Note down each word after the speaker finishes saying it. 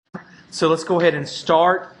So let's go ahead and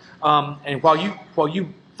start. And while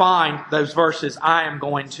you find those verses, I am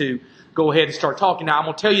going to go ahead and start talking. Now, I'm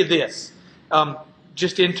going to tell you this,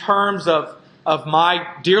 just in terms of my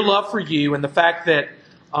dear love for you and the fact that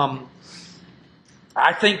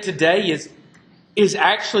I think today is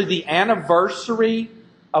actually the anniversary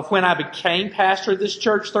of when I became pastor of this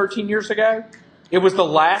church 13 years ago. It was the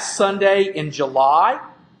last Sunday in July.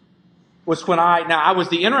 Was when I was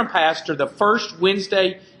the interim pastor the first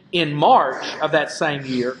Wednesday in March of that same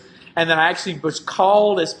year, and then I actually was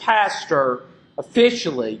called as pastor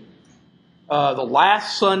officially the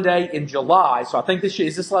last Sunday in July. So I think is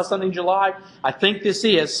this last Sunday in July? I think this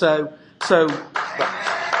is. So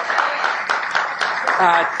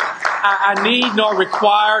I need nor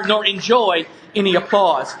require nor enjoy any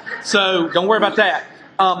applause. So don't worry about that.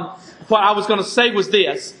 What I was going to say was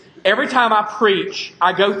this. Every time I preach,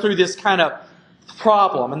 I go through this kind of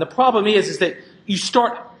problem. And the problem is that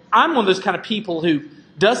I'm one of those kind of people who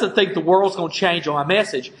doesn't think the world's going to change on my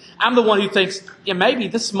message. I'm the one who thinks, maybe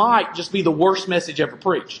this might just be the worst message ever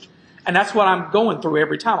preached. And that's what I'm going through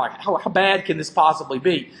every time. Like, how bad can this possibly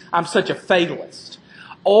be? I'm such a fatalist.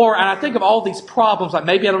 And I think of all these problems, like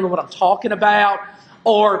maybe I don't know what I'm talking about.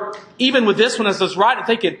 Or even with this one, as I was writing,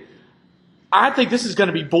 thinking, I think this is going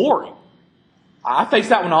to be boring. I face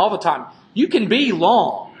that one all the time. You can be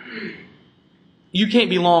long. You can't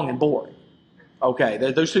be long and boring. Okay,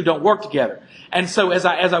 those two don't work together. And so as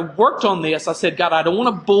I worked on this, I said, God, I don't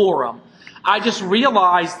want to bore them. I just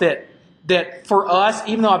realized that for us,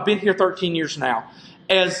 even though I've been here 13 years now,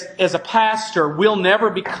 as a pastor, we'll never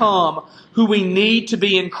become who we need to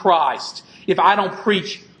be in Christ if I don't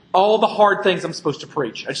preach all the hard things I'm supposed to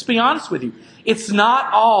preach. I'll just be honest with you. It's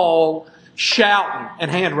not all shouting and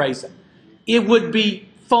hand raising. It would be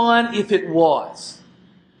fun if it was.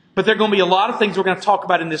 But there are going to be a lot of things we're going to talk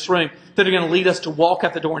about in this room that are going to lead us to walk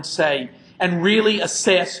out the door and say, and really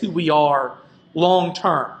assess who we are long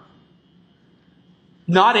term.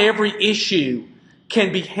 Not every issue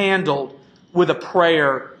can be handled with a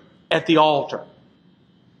prayer at the altar.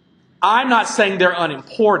 I'm not saying they're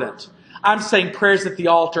unimportant. I'm saying prayers at the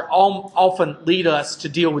altar often lead us to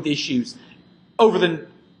deal with issues over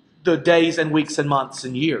the days and weeks and months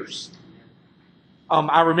and years.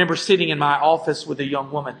 I remember sitting in my office with a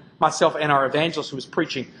young woman, myself and our evangelist who was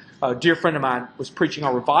preaching. A dear friend of mine was preaching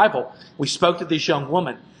our revival. We spoke to this young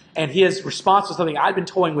woman, and his response was something I'd been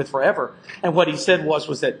toying with forever. And what he said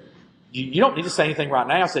was that you don't need to say anything right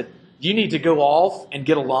now. I said, you need to go off and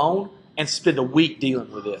get alone and spend a week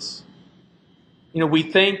dealing with this. We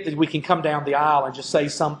think that we can come down the aisle and just say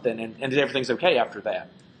something and that everything's okay after that.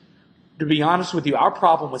 To be honest with you, our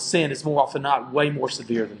problem with sin is more often not way more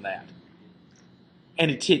severe than that. And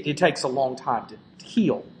it takes a long time to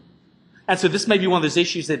heal. And so this may be one of those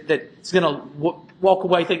issues that's going to walk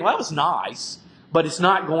away thinking, well, that was nice, but it's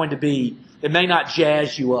not going to be, it may not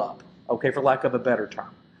jazz you up, okay, for lack of a better term.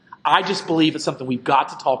 I just believe it's something we've got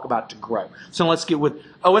to talk about to grow. So let's get with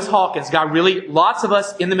O.S. Hawkins. Lots of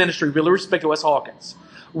us in the ministry really respect O.S. Hawkins.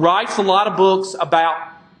 Writes a lot of books about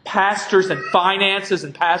pastors and finances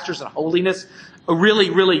and pastors and holiness. A really,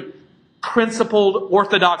 really principled,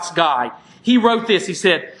 orthodox guy. He wrote this. He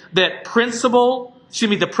said that the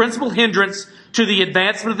principal hindrance to the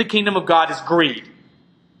advancement of the kingdom of God is greed.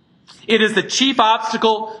 It is the chief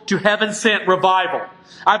obstacle to heaven-sent revival.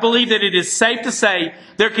 I believe that it is safe to say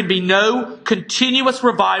there can be no continuous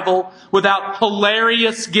revival without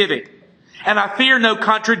hilarious giving. And I fear no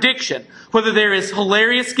contradiction. Wherever there's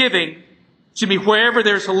hilarious giving,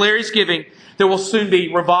 there will soon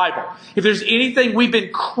be revival. If there's anything we've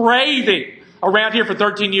been craving around here for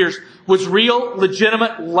 13 years was real,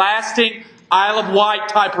 legitimate, lasting, Isle of Wight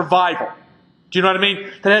type revival. Do you know what I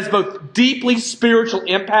mean? That has both deeply spiritual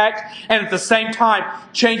impact and at the same time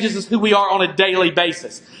changes us who we are on a daily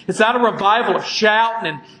basis. It's not a revival of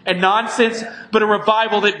shouting and nonsense, but a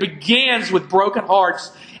revival that begins with broken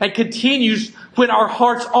hearts and continues when our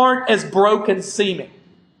hearts aren't as broken seeming.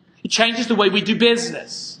 It changes the way we do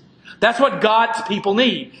business. That's what God's people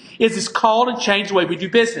need, is this call to change the way we do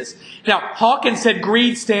business. Now, Hawkins said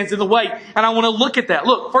greed stands in the way, and I want to look at that.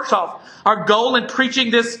 Look, first off, our goal in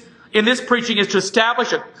this preaching is to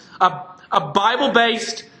establish a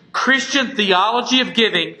Bible-based Christian theology of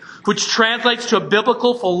giving, which translates to a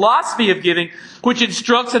biblical philosophy of giving, which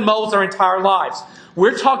instructs and molds our entire lives.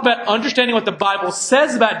 We're talking about understanding what the Bible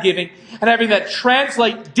says about giving and having that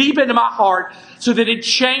translate deep into my heart so that it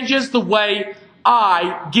changes the way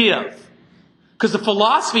I give. Because the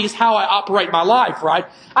philosophy is how I operate my life, right?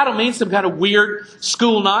 I don't mean some kind of weird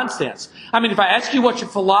school nonsense. I mean, if I ask you what your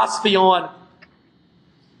philosophy on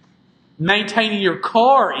maintaining your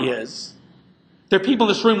car is, There are people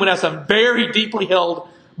in this room who have some very deeply held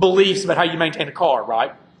beliefs about how you maintain a car,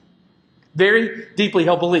 right? Very deeply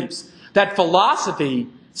held beliefs. That philosophy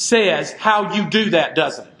says how you do that,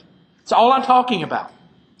 doesn't it? That's all I'm talking about.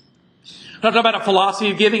 I'm not talking about a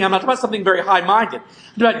philosophy of giving. I'm not talking about something very high-minded.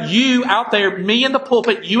 I'm talking about you out there, me in the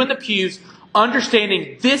pulpit, you in the pews,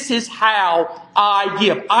 understanding this is how I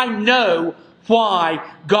give. I know why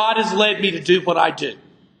God has led me to do what I do.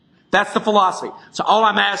 That's the philosophy. So all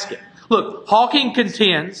I'm asking. Look, Hawkins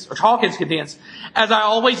contends, as I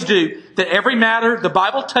always do, that every matter the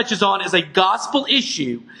Bible touches on is a gospel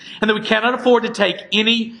issue and that we cannot afford to take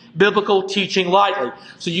any biblical teaching lightly.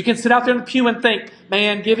 So you can sit out there in the pew and think,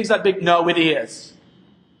 man, giving's not big. No, it is.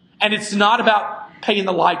 And it's not about paying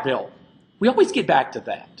the light bill. We always get back to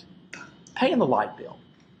that. Paying the light bill.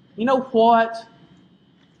 You know what?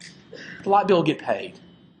 The light bill will get paid.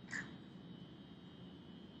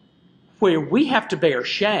 Where we have to bear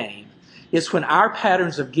shame is when our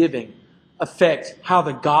patterns of giving affect how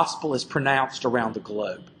the gospel is pronounced around the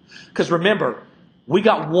globe. Because remember, we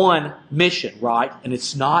got one mission, right? And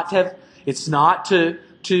it's not to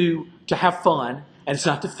have fun, and it's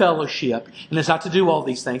not to fellowship, and it's not to do all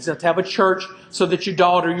these things. It's not to have a church so that your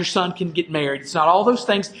daughter, your son can get married. It's not all those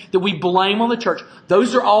things that we blame on the church.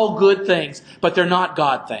 Those are all good things, but they're not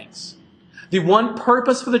God things. The one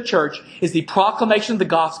purpose for the church is the proclamation of the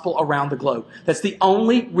gospel around the globe. That's the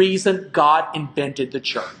only reason God invented the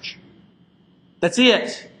church. That's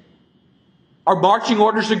it. Our marching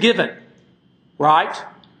orders are given, right?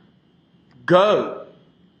 Go.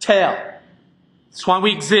 Tell. That's why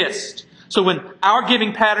we exist. So when our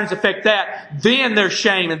giving patterns affect that, then there's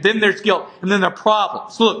shame, and then there's guilt, and then there are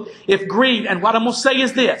problems. Look, if greed, and what I'm going to say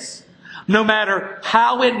is this, no matter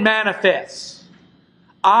how it manifests,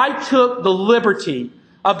 I took the liberty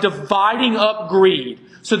of dividing up greed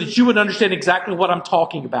so that you would understand exactly what I'm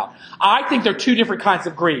talking about. I think there are two different kinds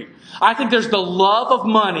of greed. I think there's the love of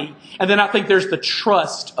money, and then I think there's the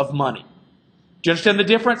trust of money. Do you understand the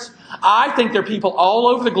difference? I think there are people all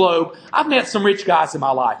over the globe. I've met some rich guys in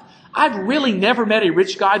my life. I've really never met a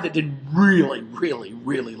rich guy that didn't really, really,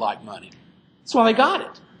 really like money. That's why they got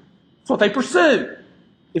it. That's what they pursue.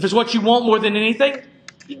 If it's what you want more than anything,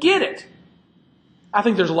 you get it. I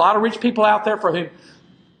think there's a lot of rich people out there for whom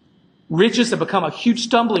riches have become a huge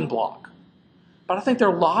stumbling block. But I think there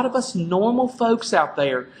are a lot of us normal folks out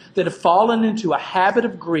there that have fallen into a habit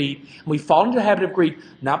of greed. And we fall into a habit of greed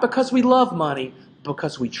not because we love money, but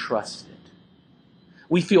because we trust it.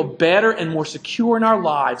 We feel better and more secure in our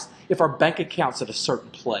lives if our bank account's at a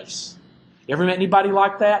certain place. You ever met anybody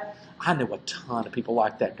like that? I know a ton of people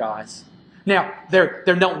like that, guys. Now,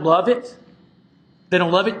 they don't love it. They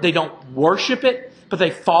don't love it. They don't worship it. But they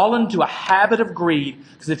fall into a habit of greed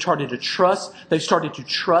because they've started to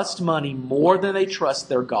trust money more than they trust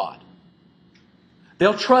their God.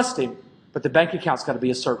 They'll trust Him, but the bank account's got to be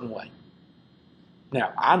a certain way.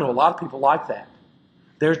 Now, I know a lot of people like that.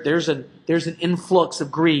 There's an influx of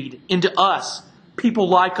greed into us, people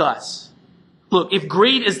like us. Look, if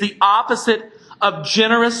greed is the opposite of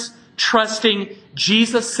generous, trusting,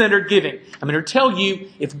 Jesus-centered giving, I'm going to tell you,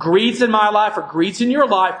 if greed's in my life or greed's in your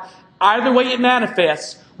life, either way it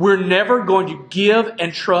manifests, we're never going to give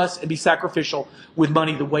and trust and be sacrificial with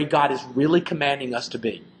money the way God is really commanding us to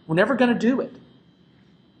be. We're never going to do it.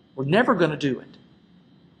 We're never going to do it.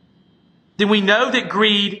 Then we know that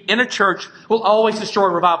greed in a church will always destroy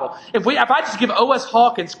revival. If I just give O.S.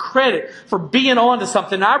 Hawkins credit for being on to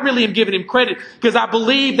something, and I really am giving him credit because I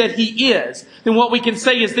believe that he is, then what we can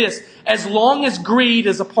say is this: as long as greed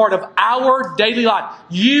is a part of our daily life,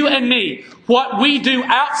 you and me, what we do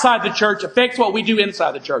outside the church affects what we do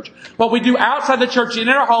inside the church. What we do outside the church and in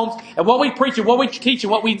our homes, and what we preach and what we teach and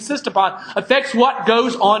what we insist upon affects what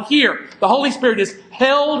goes on here. The Holy Spirit is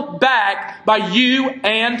held back by you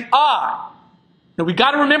and I. Now, we've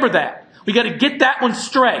got to remember that. We've got to get that one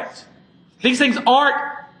straight. These things aren't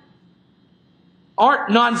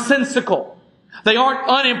nonsensical. They aren't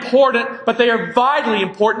unimportant, but they are vitally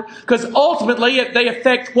important because ultimately they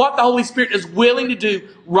affect what the Holy Spirit is willing to do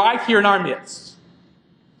right here in our midst.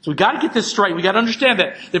 So we've got to get this straight. We've got to understand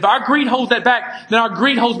that. If our greed holds that back, then our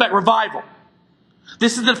greed holds back revival.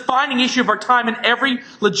 This is the defining issue of our time in every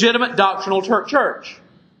legitimate doctrinal church.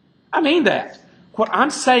 I mean that. What I'm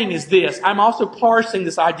saying is this. I'm also parsing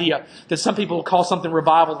this idea that some people will call something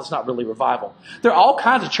revival that's not really revival. There are all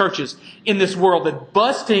kinds of churches in this world that are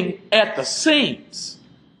busting at the seams.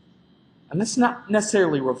 And that's not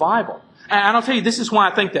necessarily revival. And I'll tell you, this is why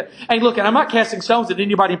I think that. Hey, look, and I'm not casting stones at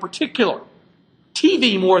anybody in particular.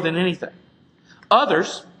 TV more than anything. Other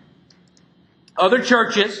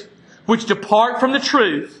churches which depart from the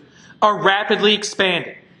truth are rapidly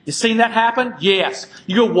expanding. You seen that happen? Yes.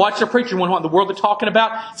 You go watch a preacher and wonder what in the world they're talking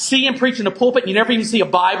about. See him preach in the pulpit and you never even see a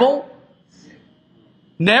Bible.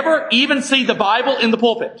 Never even see the Bible in the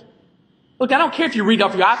pulpit. Look, I don't care if you read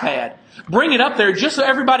off your iPad. Bring it up there just so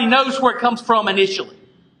everybody knows where it comes from initially.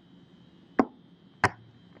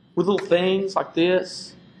 With little things like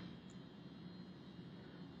this.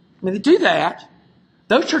 I mean, they do that.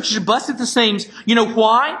 Those churches are busted at the seams. You know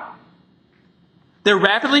why? They're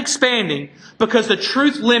rapidly expanding because the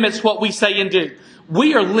truth limits what we say and do.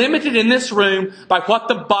 We are limited in this room by what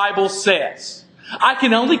the Bible says. I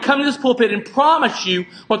can only come to this pulpit and promise you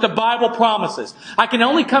what the Bible promises. I can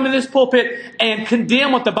only come in this pulpit and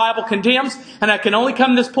condemn what the Bible condemns, and I can only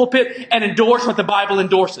come to this pulpit and endorse what the Bible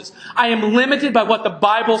endorses. I am limited by what the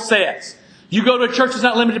Bible says. You go to a church that's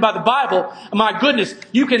not limited by the Bible, my goodness,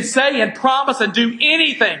 you can say and promise and do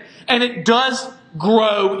anything, and it does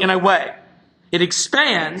grow in a way. It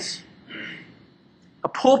expands. A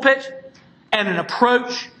pulpit and an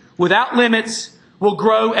approach without limits will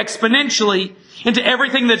grow exponentially into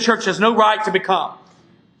everything the church has no right to become.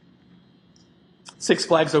 Six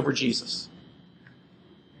Flags over Jesus.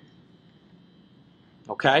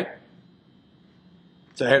 Okay?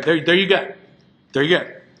 So there you go. There you go.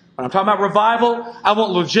 When I'm talking about revival, I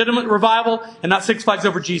want legitimate revival and not Six Flags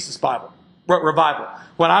over Jesus revival.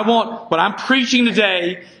 What I'm preaching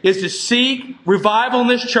today is to seek revival in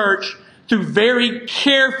this church through very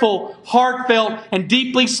careful, heartfelt, and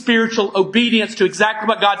deeply spiritual obedience to exactly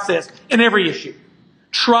what God says in every issue.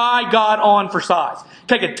 Try God on for size.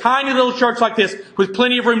 Take a tiny little church like this with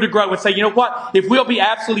plenty of room to grow and say, you know what? If we'll be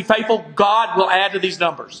absolutely faithful, God will add to these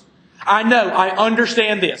numbers. I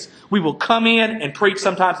understand this. We will come in and preach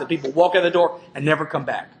sometimes that people walk out the door and never come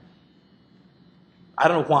back. I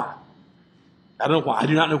don't know why. I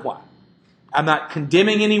do not know why. I'm not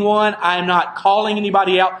condemning anyone. I am not calling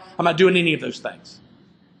anybody out. I'm not doing any of those things.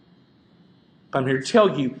 But I'm here to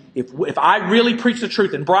tell you, if I really preach the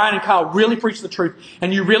truth, and Brian and Kyle really preach the truth,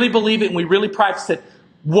 and you really believe it and we really practice it,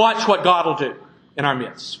 watch what God will do in our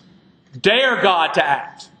midst. Dare God to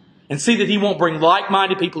act. And see that He won't bring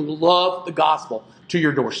like-minded people who love the gospel to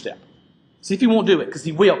your doorstep. See if He won't do it, because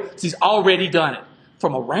He will. Because He's already done it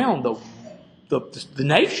from around the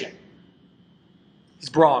nation. He's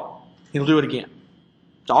brought. He'll do it again.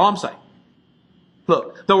 That's all I'm saying.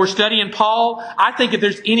 Look, though we're studying Paul, I think if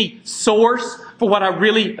there's any source for what I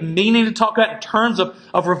really am meaning to talk about in terms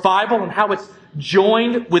of revival and how it's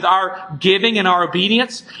joined with our giving and our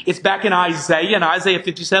obedience, it's back in Isaiah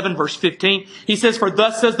 57, verse 15. He says, "For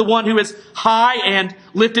thus says the one who is high and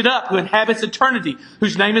lifted up, who inhabits eternity,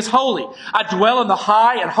 whose name is holy. I dwell in the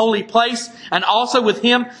high and holy place, and also with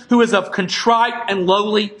him who is of contrite and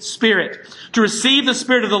lowly spirit, to receive the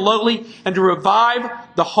spirit of the lowly and to revive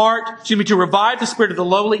the spirit of the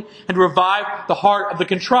lowly and to revive the heart of the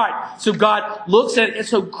contrite." So God looks at it, and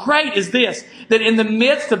so great is this, that in the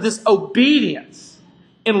midst of this obedience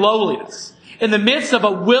in lowliness, in the midst of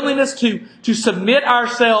a willingness to submit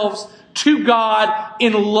ourselves to God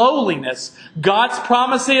in lowliness, God's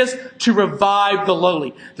promise is to revive the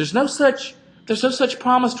lowly. There's no such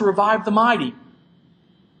promise to revive the mighty.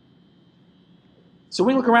 So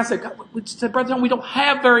we look around and say, God, Brother John, we don't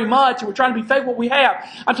have very much, and we're trying to be faithful with what we have.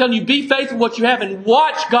 I'm telling you, be faithful with what you have and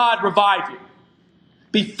watch God revive you.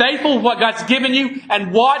 Be faithful with what God's given you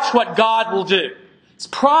and watch what God will do. His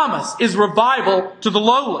promise is revival to the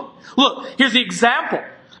lowly. Look, here's the example.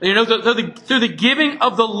 You know, through the giving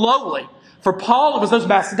of the lowly, for Paul, it was those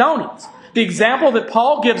Macedonians. The example that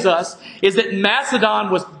Paul gives us is that Macedon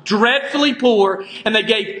was dreadfully poor, and they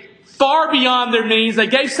gave far beyond their means. They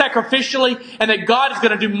gave sacrificially, and that God is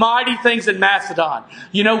going to do mighty things in Macedon.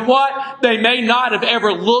 You know what? They may not have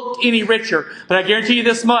ever looked any richer, but I guarantee you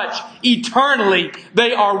this much. Eternally,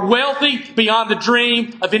 they are wealthy beyond the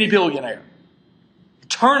dream of any billionaire.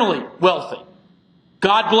 Eternally wealthy.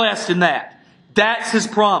 God blessed in that. That's His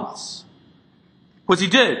promise. What does He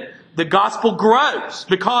do? The gospel grows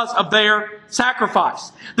because of their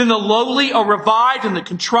sacrifice. Then the lowly are revived and the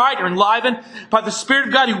contrite are enlivened by the Spirit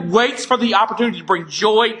of God, who waits for the opportunity to bring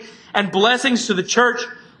joy and blessings to the church,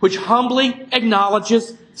 which humbly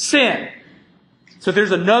acknowledges sin. So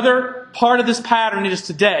there's another part of this pattern is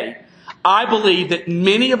today. I believe that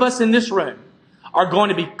many of us in this room are going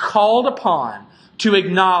to be called upon to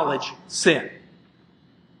acknowledge sin.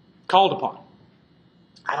 Called upon.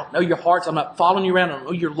 I don't know your hearts. I'm not following you around. I don't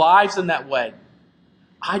know your lives in that way.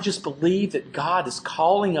 I just believe that God is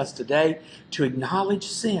calling us today to acknowledge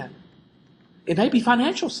sin. It may be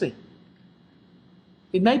financial sin.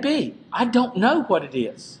 It may be. I don't know what it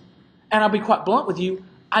is. And I'll be quite blunt with you.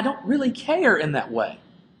 I don't really care in that way.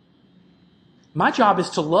 My job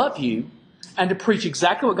is to love you and to preach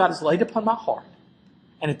exactly what God has laid upon my heart.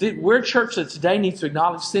 And if we're a church that today needs to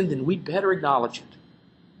acknowledge sin, then we better acknowledge it.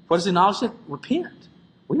 What does acknowledge it? Repent.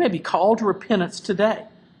 We may be called to repentance today.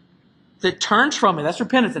 That turns from it, that's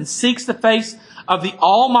repentance, and seeks the face of the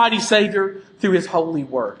Almighty Savior through His holy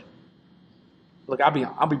word. Look,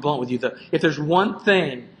 I'll be blunt with you. If there's one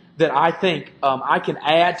thing that I think I can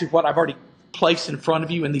add to what I've already placed in front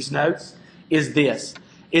of you in these notes, is this.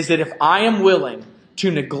 Is that if I am willing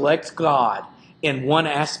to neglect God in one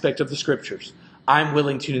aspect of the Scriptures, I'm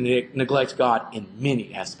willing to neglect God in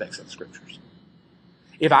many aspects of the Scriptures.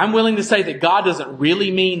 If I'm willing to say that God doesn't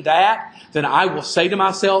really mean that, then I will say to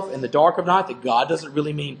myself in the dark of night that God doesn't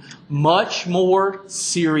really mean much more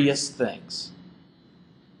serious things.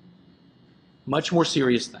 Much more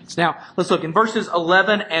serious things. Now, let's look in verses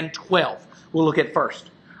 11 and 12. We'll look at first.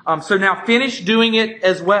 So now finish doing it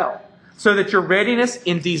as well, so that your readiness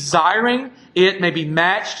in desiring it may be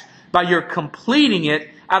matched by your completing it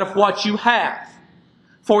out of what you have.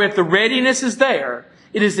 For if the readiness is there,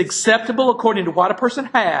 it is acceptable according to what a person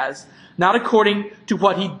has, not according to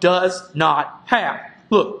what he does not have.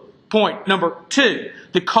 Look, point number 2.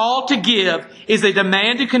 The call to give is a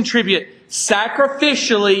demand to contribute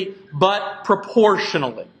sacrificially, but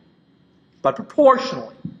proportionally. But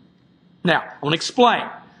proportionally. Now, I want to explain.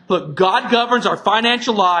 Look, God governs our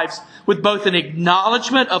financial lives with both an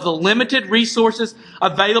acknowledgement of the limited resources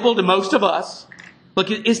available to most of us. Look,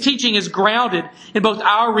 His teaching is grounded in both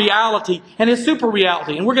our reality and His super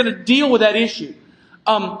reality. And we're going to deal with that issue.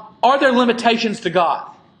 Are there limitations to God?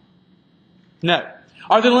 No.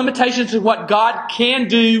 Are there limitations to what God can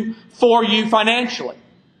do for you financially?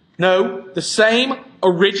 No. The same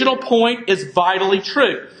original point is vitally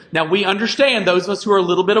true. Now, we understand, those of us who are a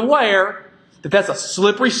little bit aware, that that's a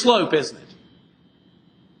slippery slope, isn't it?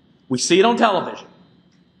 We see it on television.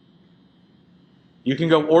 You can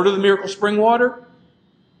go order the miracle spring water,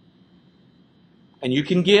 and you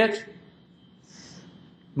can get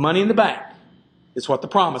money in the bank. It's what the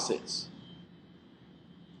promise is.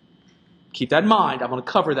 Keep that in mind. I'm going to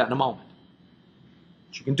cover that in a moment.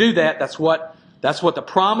 But you can do that. That's what the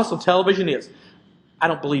promise on television is. I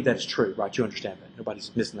don't believe that's true, right? You understand that.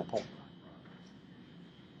 Nobody's missing that point.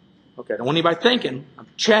 Okay, I don't want anybody thinking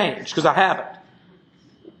I've changed, because I haven't.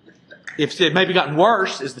 If it maybe gotten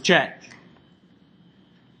worse, is the change.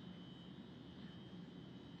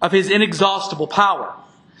 Of His inexhaustible power.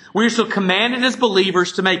 We are so commanded as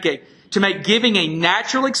believers to make giving a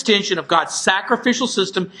natural extension of God's sacrificial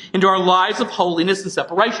system into our lives of holiness and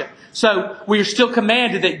separation. So we are still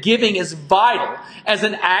commanded that giving is vital as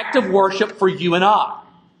an act of worship for you and I.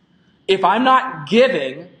 If I'm not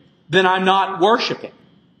giving, then I'm not worshiping.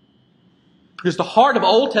 Because the heart of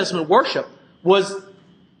Old Testament worship was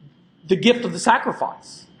the gift of the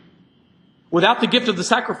sacrifice. Without the gift of the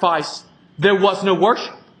sacrifice, there was no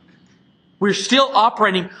worship. We're still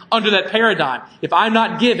operating under that paradigm. If I'm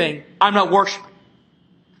not giving, I'm not worshiping.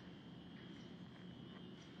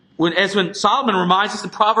 When Solomon reminds us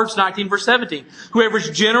in Proverbs 19, verse 17, whoever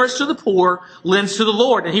is generous to the poor lends to the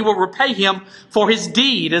Lord, and He will repay him for his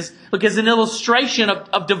deed, as an illustration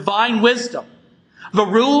of divine wisdom. The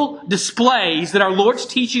rule displays that our Lord's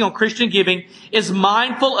teaching on Christian giving is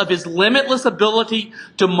mindful of His limitless ability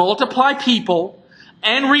to multiply people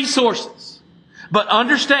and resources, but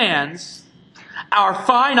understands our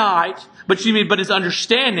finite, but His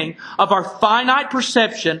understanding of our finite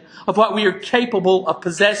perception of what we are capable of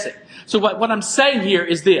possessing. So what I'm saying here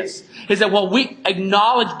is this, is that while we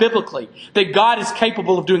acknowledge biblically that God is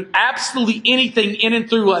capable of doing absolutely anything in and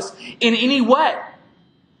through us in any way,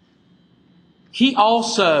 He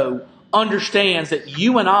also understands that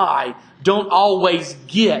you and I don't always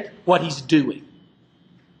get what He's doing.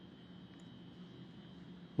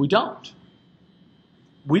 We don't.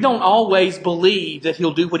 We don't always believe that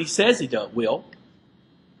He'll do what He says He will.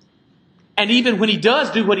 And even when He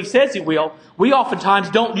does do what He says He will, we oftentimes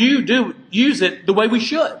don't use it the way we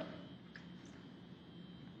should.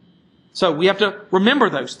 So we have to remember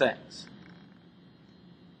those things.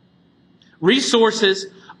 Resources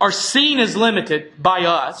are seen as limited by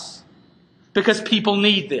us because people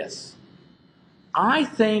need this. I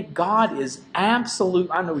think God is absolute.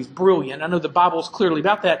 I know He's brilliant. I know the Bible is clearly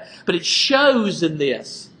about that. But it shows in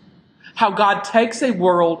this how God takes a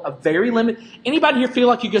world of very limited. Anybody here feel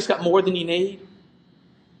like you just got more than you need?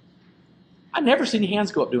 I've never seen your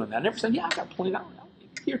hands go up doing that. I've never said, yeah, I got plenty.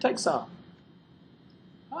 Here, take some.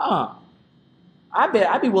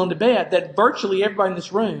 I'd be willing to bet that virtually everybody in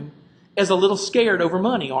this room is a little scared over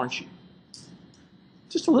money, aren't you?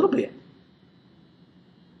 Just a little bit.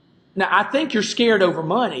 Now, I think you're scared over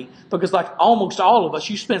money because, like almost all of us,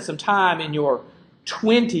 you spent some time in your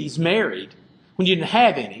 20s married when you didn't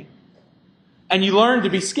have any. And you learned to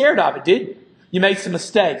be scared of it, didn't you? You made some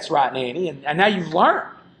mistakes, right, Nanny? And now you've learned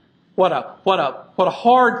what a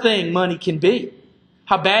hard thing money can be.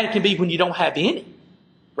 How bad it can be when you don't have any.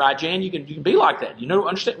 Right, Jan? You can be like that.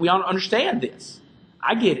 Understand? We all understand this.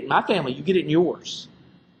 I get it in my family. You get it in yours.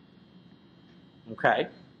 Okay?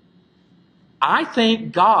 I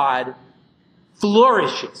think God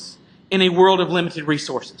flourishes in a world of limited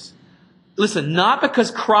resources. Listen, not because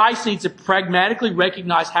Christ needs to pragmatically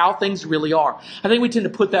recognize how things really are. I think we tend to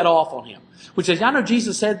put that off on him. Which says, I know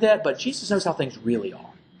Jesus said that, but Jesus knows how things really are.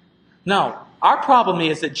 No, our problem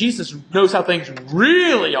is that Jesus knows how things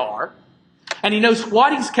really are, and he knows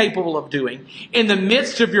what he's capable of doing in the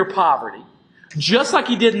midst of your poverty, just like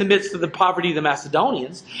he did in the midst of the poverty of the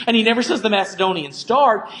Macedonians. And he never says the Macedonians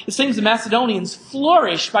starved. It seems the Macedonians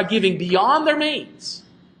flourished by giving beyond their means.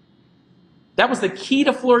 That was the key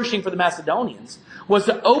to flourishing for the Macedonians, was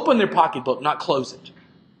to open their pocketbook, not close it.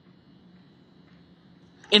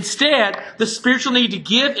 Instead, the spiritual need to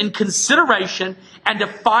give in consideration and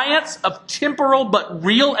defiance of temporal but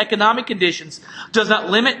real economic conditions does not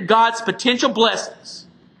limit God's potential blessings.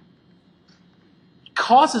 It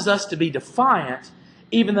causes us to be defiant,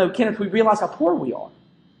 even though, Kenneth, we realize how poor we are.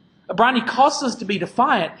 Brian, it causes us to be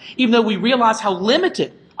defiant, even though we realize how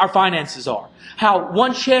limited our finances are. How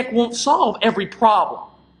one check won't solve every problem.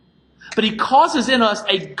 But he causes in us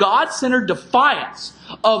a God-centered defiance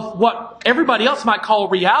of what everybody else might call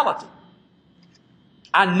reality.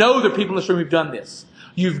 I know there are people in this room who've done this.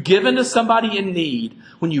 You've given to somebody in need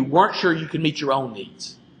when you weren't sure you could meet your own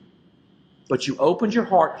needs. But you opened your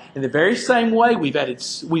heart in the very same way we've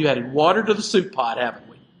added water to the soup pot, haven't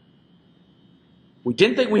we? We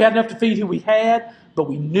didn't think we had enough to feed who we had, but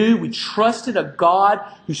we trusted a God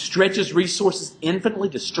who stretches resources infinitely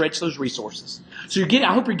to stretch those resources. So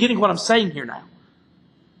I hope you're getting what I'm saying here now.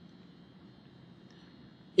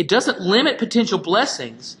 It doesn't limit potential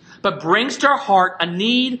blessings, but brings to our heart a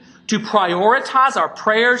need to prioritize our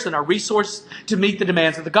prayers and our resources to meet the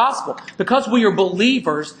demands of the gospel. Because we are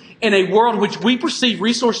believers in a world in which we perceive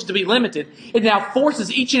resources to be limited, it now forces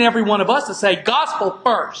each and every one of us to say, gospel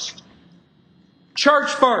first, church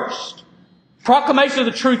first, proclamation of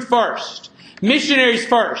the truth first, missionaries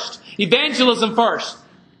first, evangelism first.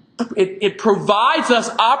 It provides us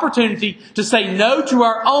opportunity to say no to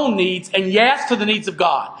our own needs and yes to the needs of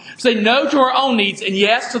God. Say no to our own needs and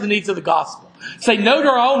yes to the needs of the gospel. Say no to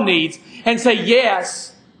our own needs and say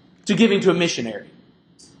yes to giving to a missionary.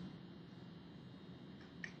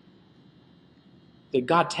 That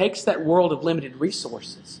God takes that world of limited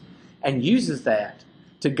resources and uses that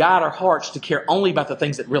to guide our hearts to care only about the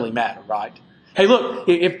things that really matter, right? Hey, look,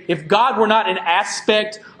 if God were not an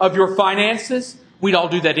aspect of your finances, we'd all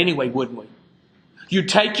do that anyway, wouldn't we? You'd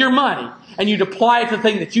take your money and you'd apply it to the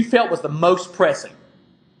thing that you felt was the most pressing.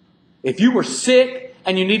 If you were sick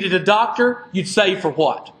and you needed a doctor, you'd save for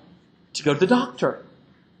what? To go to the doctor.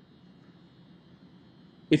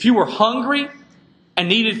 If you were hungry and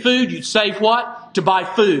needed food, you'd save what? To buy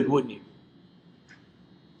food, wouldn't you?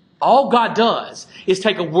 All God does is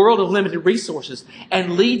take a world of limited resources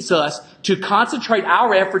and leads us to concentrate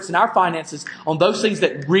our efforts and our finances on those things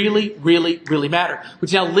that really, really, really matter.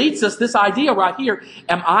 Which now leads us this idea right here.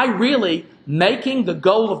 Am I really making the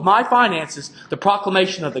goal of my finances the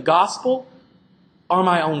proclamation of the gospel or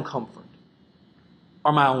my own comfort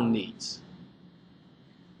or my own needs?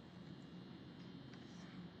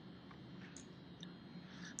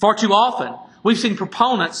 Far too often, we've seen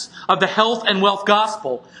proponents of the health and wealth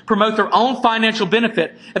gospel promote their own financial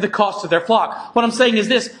benefit at the cost of their flock. What I'm saying is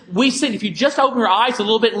this. We see, if you just open your eyes a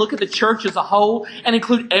little bit and look at the church as a whole and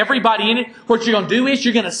include everybody in it, what you're going to do is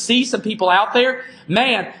you're going to see some people out there,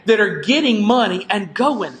 man, that are getting money and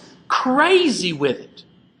going crazy with it.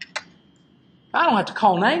 I don't have to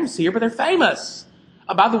call names here, but they're famous.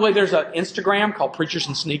 By the way, there's an Instagram called Preachers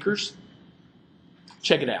and Sneakers.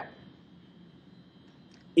 Check it out.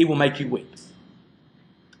 It will make you weep.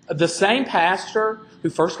 The same pastor who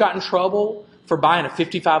first got in trouble for buying a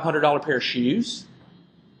 $5,500 pair of shoes.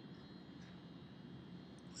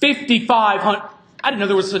 $5,500. I didn't know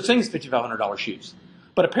there was such thing as $5,500 shoes.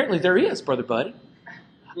 But apparently there is, Brother Buddy.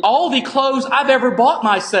 All the clothes I've ever bought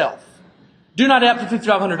myself do not add up to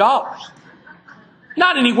 $5,500.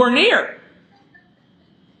 Not anywhere near.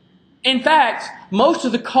 In fact, most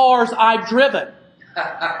of the cars I've driven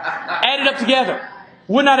added up together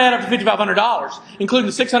would not add up to $5,500, including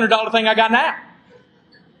the $600 thing I got now.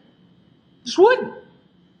 Just wouldn't.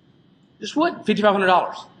 Just wouldn't.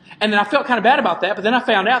 $5,500. And then I felt kind of bad about that, but then I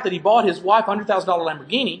found out that he bought his wife a $100,000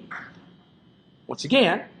 Lamborghini. Once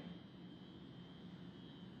again,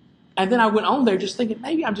 And then I went on there just thinking,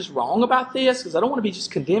 maybe I'm just wrong about this because I don't want to be just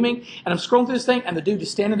condemning. And I'm scrolling through this thing, and the dude is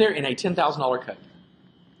standing there in a $10,000 coat.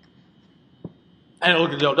 And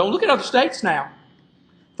don't look at other states now.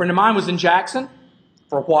 A friend of mine was in Jackson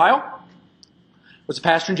for a while. Was a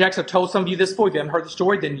pastor in Jackson. I've told some of you this before. If you haven't heard the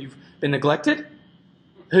story, then you've been neglected.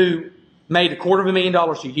 Who made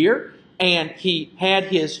 $250,000 a year, and he had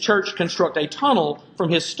his church construct a tunnel from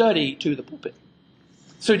his study to the pulpit.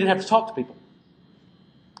 So he didn't have to talk to people.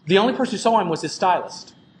 The only person who saw him was his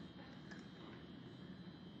stylist.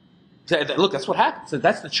 Look, that's what happens.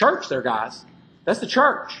 That's the church there, guys. That's the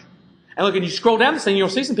church. And look, and you scroll down this thing, you'll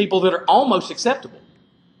see some people that are almost acceptable.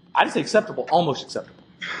 I didn't say acceptable, almost acceptable.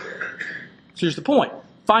 So here's the point.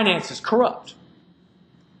 Finances corrupt.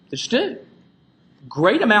 They just do.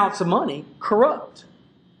 Great amounts of money corrupt.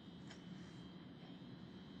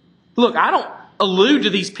 Look, I don't allude to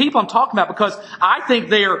these people I'm talking about because I think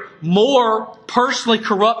they're more personally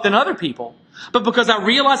corrupt than other people, but because I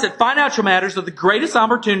realize that financial matters are the greatest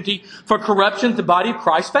opportunity for corruption the body of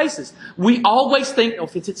Christ faces. We always think,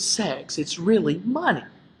 if it's sex, it's really money.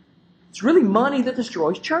 It's really money that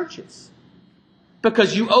destroys churches.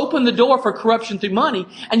 Because you open the door for corruption through money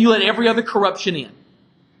and you let every other corruption in.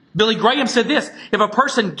 Billy Graham said this, if a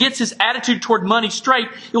person gets his attitude toward money straight,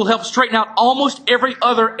 it will help straighten out almost every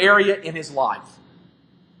other area in his life.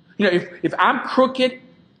 You know, if I'm crooked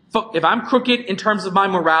in terms of my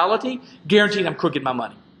morality, guaranteed I'm crooked in my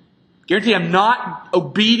money. Guaranteed I'm not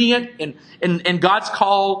obedient in God's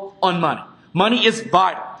call on money. Money is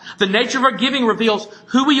vital. The nature of our giving reveals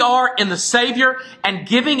who we are in the Savior, and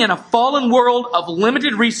giving in a fallen world of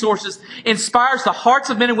limited resources inspires the hearts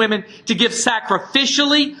of men and women to give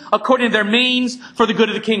sacrificially according to their means for the good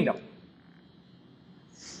of the kingdom.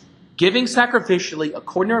 Giving sacrificially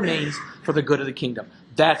according to our means for the good of the kingdom.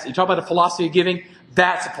 You talk about a philosophy of giving,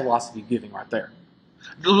 that's a philosophy of giving right there.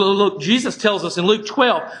 Look, Jesus tells us in Luke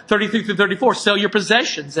 12:33-34, sell your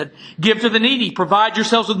possessions and give to the needy. Provide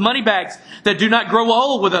yourselves with money bags that do not grow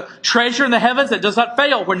old, with a treasure in the heavens that does not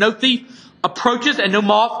fail, where no thief approaches and no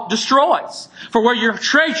moth destroys. For where your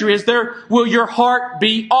treasure is, there will your heart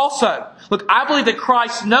be also. Look, I believe that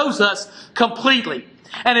Christ knows us completely.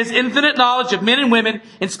 And his infinite knowledge of men and women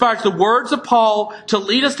inspires the words of Paul to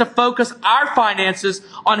lead us to focus our finances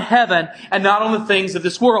on heaven and not on the things of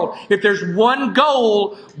this world. If there's one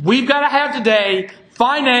goal we've got to have today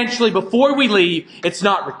financially before we leave, it's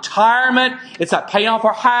not retirement, it's not paying off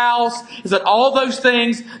our house, it's not all those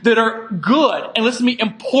things that are good and listen to me,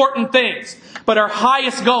 important things. But our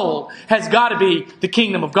highest goal has got to be the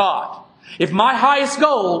kingdom of God. If my highest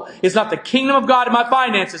goal is not the kingdom of God in my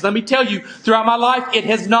finances, let me tell you, throughout my life, it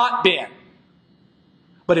has not been.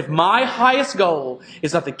 But if my highest goal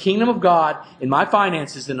is not the kingdom of God in my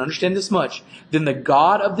finances, then understand this much, then the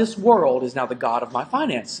God of this world is now the God of my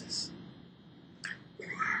finances.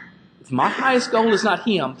 If my highest goal is not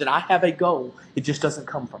Him, then I have a goal. It just doesn't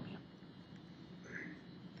come from Him.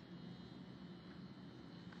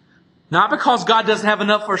 Not because God doesn't have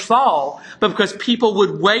enough for Saul, but because people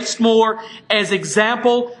would waste more as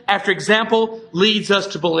example after example leads us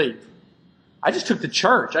to believe. I just took the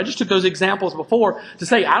church. I just took those examples before to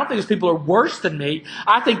say, I don't think these people are worse than me.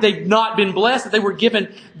 I think they've not been blessed, that they were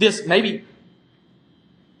given this maybe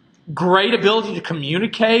great ability to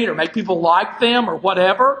communicate or make people like them or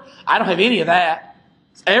whatever. I don't have any of that.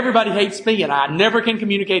 Everybody hates me and I never can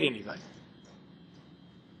communicate anything.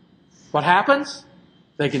 What happens?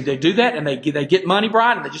 They do that and they get money,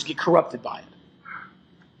 Brian, and they just get corrupted by it.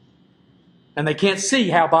 And they can't see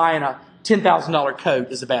how buying a $10,000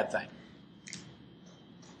 coat is a bad thing.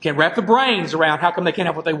 Can't wrap their brains around how come they can't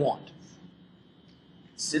have what they want.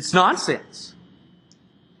 It's nonsense.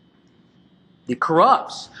 It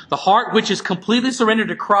corrupts. The heart which is completely surrendered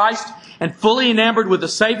to Christ and fully enamored with the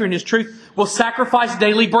Savior and His truth will sacrifice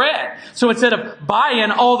daily bread. So instead of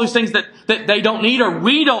buying all those things that they don't need or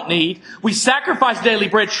we don't need, we sacrifice daily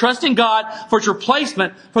bread, trusting God for its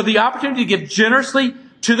replacement, for the opportunity to give generously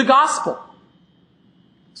to the gospel.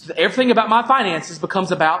 So everything about my finances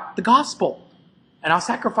becomes about the gospel. And I'll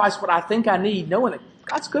sacrifice what I think I need, knowing that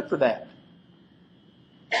God's good for that.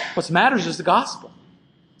 What matters is the gospel.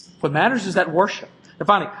 What matters is that worship. And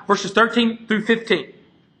finally, verses 13-15.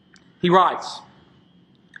 He writes,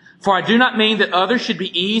 for I do not mean that others should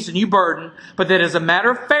be eased and you burdened, but that as a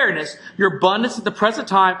matter of fairness, your abundance at the present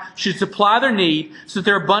time should supply their need, so that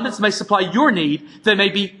their abundance may supply your need, that there may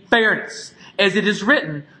be fairness. As it is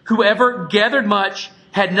written, whoever gathered much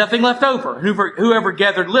had nothing left over. Whoever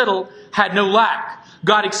gathered little had no lack.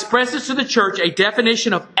 God expresses to the church a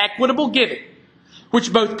definition of equitable giving,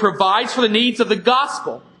 which both provides for the needs of the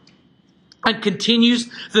gospel and continues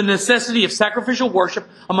the necessity of sacrificial worship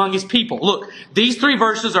among his people. Look, these three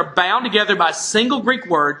verses are bound together by a single Greek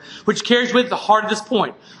word, which carries with it the heart of this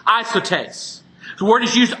point, isotes. The word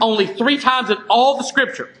is used only 3 times in all the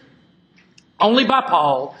Scripture, only by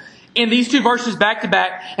Paul, in these 2 verses back to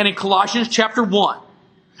back, and in Colossians chapter 1.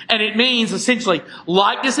 And it means essentially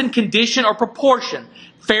likeness in condition or proportion,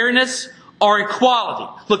 fairness or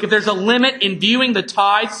equality. Look, if there's a limit in viewing the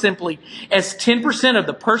tithe simply as 10% of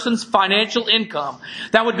the person's financial income,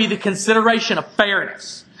 that would be the consideration of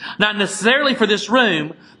fairness. Not necessarily for this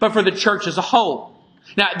room, but for the church as a whole.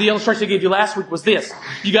 Now, the illustration I gave you last week was this.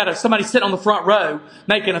 You got somebody sitting on the front row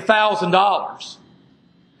making $1,000.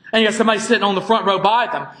 And you got somebody sitting on the front row by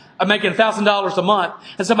them making $1,000 a month,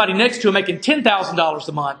 and somebody next to them making $10,000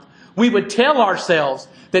 a month. We would tell ourselves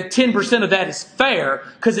that 10% of that is fair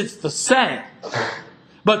because it's the same.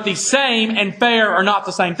 But the same and fair are not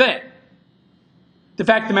the same thing. The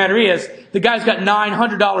fact of the matter is, the guy's got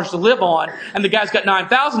 $900 to live on and the guy's got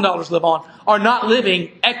 $9,000 to live on are not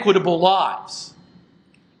living equitable lives.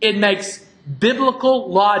 It makes biblical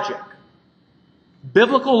logic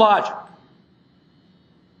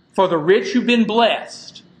for the rich who've been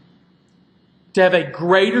blessed to have a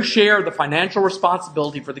greater share of the financial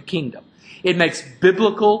responsibility for the kingdom. It makes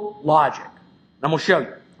biblical logic. And I'm going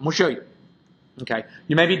to show you. Okay?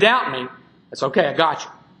 You may be doubting me. That's okay. I got you.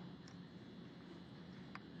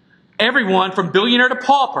 Everyone from billionaire to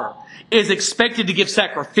pauper is expected to give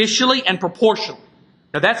sacrificially and proportionally.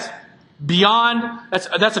 Now that's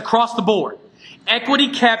that's across the board. Equity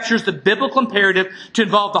captures the biblical imperative to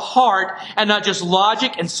involve the heart and not just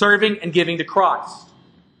logic and serving and giving to Christ.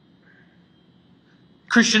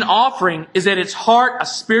 Christian offering is at its heart a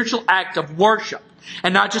spiritual act of worship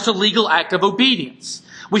and not just a legal act of obedience.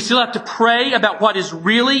 We still have to pray about what is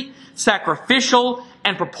really sacrificial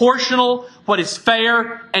and proportional, what is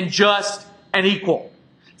fair and just and equal.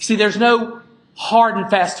 See, there's no hard and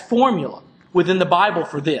fast formula within the Bible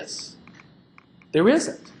for this. There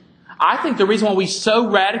isn't. I think the reason why we so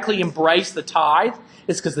radically embrace the tithe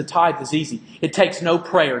is because the tithe is easy. It takes no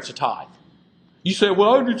prayer to tithe. You say,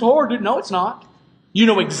 well, it's hard. No, it's not. You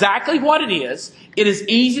know exactly what it is. It is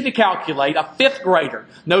easy to calculate. A 5th grader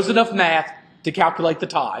knows enough math to calculate the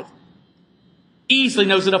tithe. Easily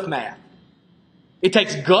knows enough math. It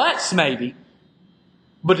takes guts, maybe,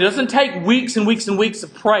 but it doesn't take weeks and weeks and weeks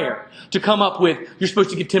of prayer to come up with, you're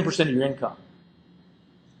supposed to give 10% of your income.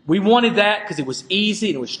 We wanted that because it was easy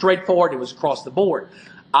and it was straightforward. It was across the board.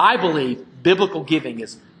 I believe biblical giving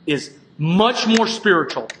is much more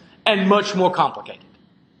spiritual and much more complicated.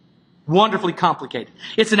 Wonderfully complicated.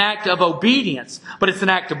 It's an act of obedience, but it's an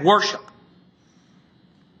act of worship.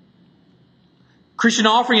 Christian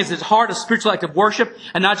offering is at its heart a spiritual act of worship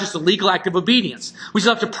and not just a legal act of obedience. We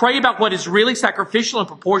still have to pray about what is really sacrificial and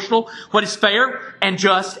proportional, what is fair and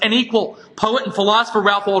just and equal. Poet and philosopher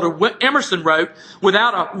Ralph Waldo Emerson wrote,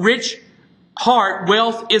 without a rich heart,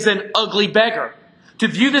 wealth is an ugly beggar. To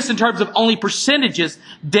view this in terms of only percentages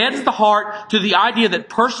deadens the heart to the idea that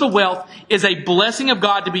personal wealth is a blessing of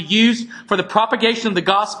God to be used for the propagation of the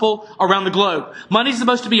gospel around the globe. Money is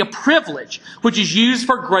supposed to be a privilege, which is used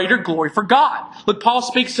for greater glory for God. Look, Paul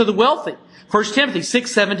speaks to the wealthy. 1 Timothy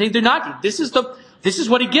 6:17-19. This is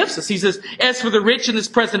what he gives us. He says, as for the rich in this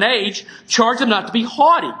present age, charge them not to be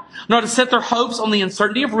haughty, nor to set their hopes on the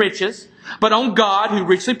uncertainty of riches, but on God who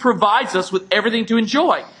richly provides us with everything to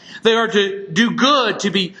enjoy. They are to do good,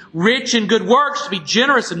 to be rich in good works, to be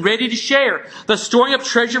generous and ready to share, thus storing up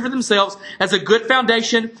treasure for themselves as a good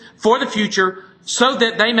foundation for the future, so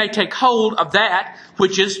that they may take hold of that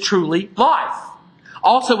which is truly life.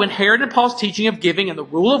 Also inherent in Paul's teaching of giving and the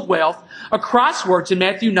rule of wealth are Christ's words in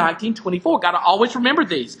Matthew 19:24. Got to always remember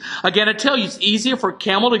these. Again, I tell you, it's easier for a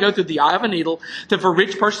camel to go through the eye of a needle than for a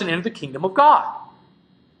rich person to enter the kingdom of God.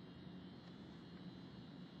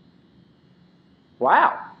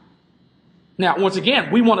 Wow. Now, once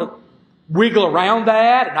again, we want to wiggle around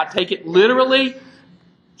that and not take it literally.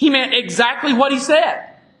 He meant exactly what he said.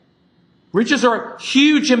 Riches are a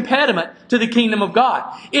huge impediment to the kingdom of God.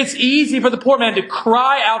 It's easy for the poor man to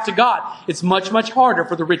cry out to God. It's much, much harder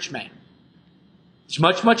for the rich man. It's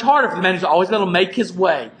much, much harder for the man who's always going to make his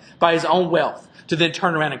way by his own wealth to then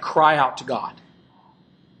turn around and cry out to God.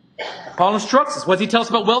 Paul instructs us. What does he tell us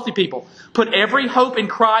about wealthy people? Put every hope in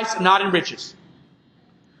Christ, not in riches.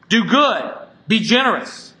 Do good. Be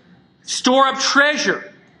generous. Store up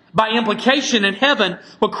treasure. By implication in heaven,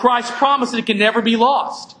 what Christ promised, it can never be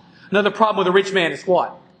lost. Another problem with a rich man is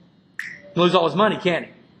what? He'll lose all his money, can't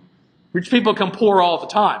he? Rich people become poor all the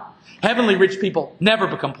time. Heavenly rich people never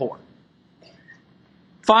become poor.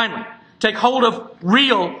 Finally, take hold of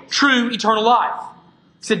real, true, eternal life.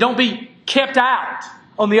 He said, don't be kept out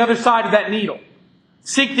on the other side of that needle.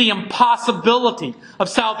 Seek the impossibility of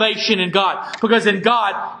salvation in God, because in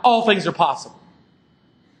God, all things are possible.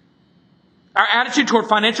 Our attitude toward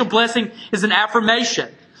financial blessing is an affirmation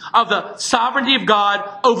of the sovereignty of God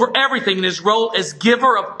over everything and His role as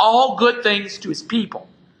giver of all good things to His people.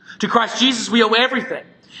 To Christ Jesus, we owe everything.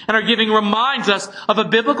 And our giving reminds us of a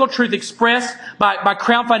biblical truth expressed by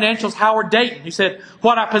Crown Financial's Howard Dayton, who said,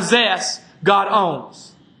 "What I possess, God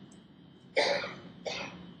owns."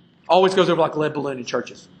 Always goes over like a lead balloon in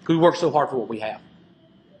churches, because we work so hard for what we have.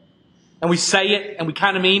 And we say it, and we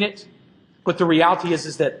kind of mean it. But the reality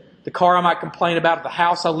is that the car I might complain about, or the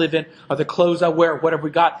house I live in, or the clothes I wear, or whatever we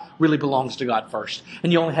got, really belongs to God first.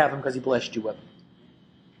 And you only have them because He blessed you with them.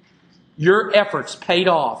 Your efforts paid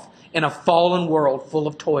off in a fallen world full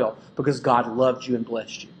of toil because God loved you and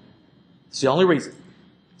blessed you. It's the only reason.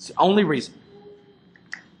 It's the only reason.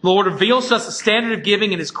 The Lord reveals to us the standard of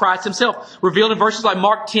giving in His Christ Himself, revealed in verses like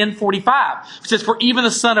Mark 10:45. It says, "For even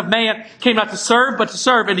the Son of Man came not to serve, but to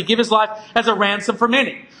serve, and to give His life as a ransom for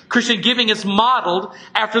many." Christian giving is modeled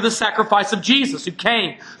after the sacrifice of Jesus, who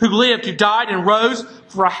came, who lived, who died, and rose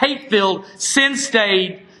for a hate-filled,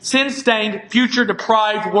 sin-stained,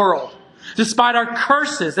 future-deprived world. Despite our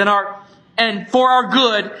curses and for our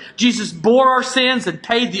good, Jesus bore our sins and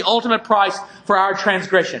paid the ultimate price for our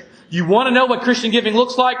transgression. You want to know what Christian giving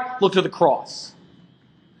looks like? Look to the cross.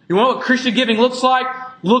 You want to know what Christian giving looks like?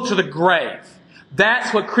 Look to the grave.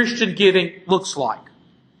 That's what Christian giving looks like.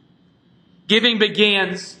 Giving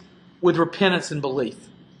begins with repentance and belief.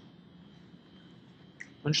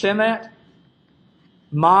 Understand that?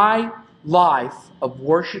 My life of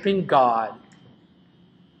worshiping God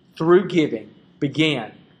through giving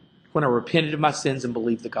began when I repented of my sins and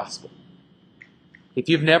believed the gospel. If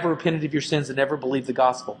you've never repented of your sins and never believed the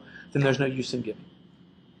gospel, then there's no use in giving.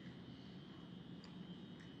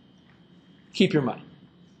 Keep your money.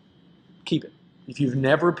 Keep it. If you've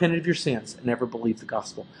never repented of your sins and never believed the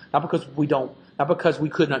gospel, not because we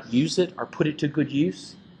could not use it or put it to good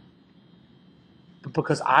use, but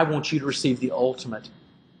because I want you to receive the ultimate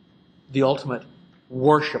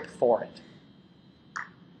worship for it.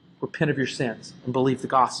 Repent of your sins and believe the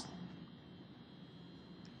gospel.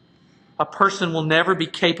 A person will never be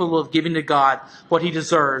capable of giving to God what he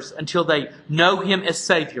deserves until they know Him as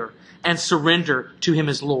Savior and surrender to Him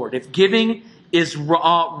as Lord. If giving is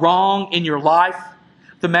wrong in your life,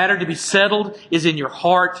 the matter to be settled is in your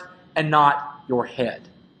heart and not your head.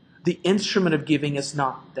 The instrument of giving is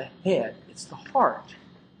not the head, it's the heart.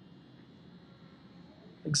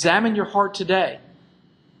 Examine your heart today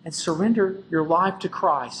and surrender your life to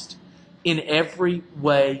Christ in every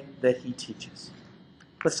way that He teaches.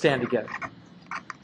 Let's stand together.